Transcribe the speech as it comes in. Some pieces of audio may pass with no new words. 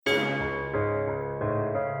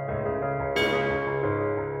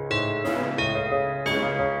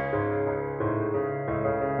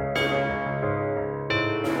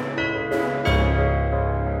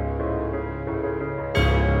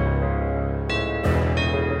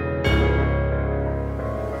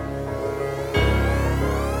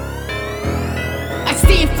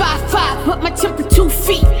put my temper 2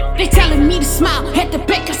 feet. They telling me to smile, at the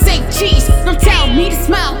back I say cheese. Don't tell me to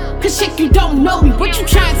smile, cause shit you don't know me. What you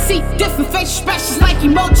trying to see? Different facial expressions like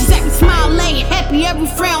emojis. Every smile laying happy, every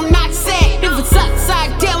frown not sad. If it's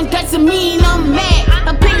upside down doesn't mean I'm mad.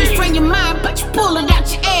 Opinions frame your mind, but you pull it out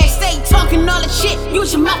your ass. Stay talking all that shit,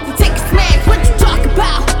 use your mouth to take a smash. What you talk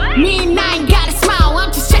about? Me and I ain't gotta smile,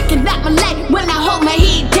 I'm just checking out my leg when I hold my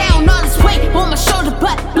head down. All this weight on my shoulder,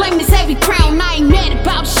 but blame this heavy crown. I ain't mad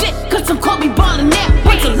about shit, cause I'm Kobe ballin' now.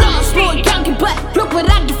 Once a lost little youngin', but look what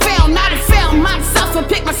I done found. I done found myself and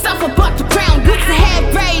picked myself up off the ground. Used to have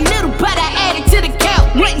very little, but I added to the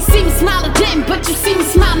count. Wouldn't see me smiling then, but you see me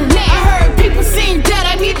smiling now. I heard people saying that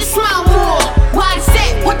I need to smile more. Why is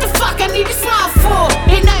that? What the fuck I need to smile for?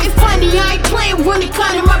 Ain't nothing funny, I ain't playing when it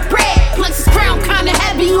comes to my bread. Plus this crown kinda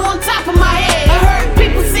heavy on top of my head. I heard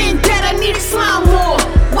people saying that I need to smile more.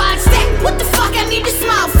 Why is that? What the fuck I need to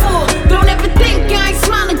smile for? Don't ever think I ain't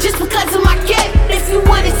smiling just because of my kid. If you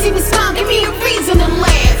wanna see me smile, give me a reason to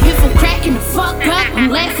laugh. If I'm cracking the fuck up, I'm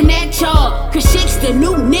laughing at y'all. Cause chicks the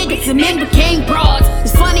new niggas and men became broads.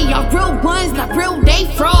 It's funny, y'all real ones, not real, they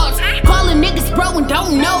frauds. Calling niggas bro and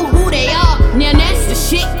don't know who they are. Now that's the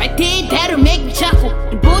shit right there that'll make me chuckle.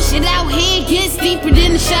 The bullshit out here gets deeper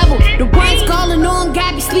than the shovel. The ones calling on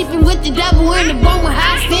God be sleeping with the devil. And the one with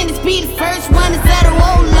high standards be the first one to settle,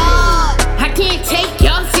 oh Lord. I can't take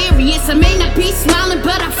y'all serious, I may not be smiling,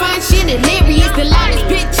 but I find shit hilarious. The loudest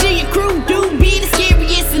bitch in your crew do be the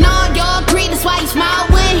scariest, and all y'all agree that's why you smile.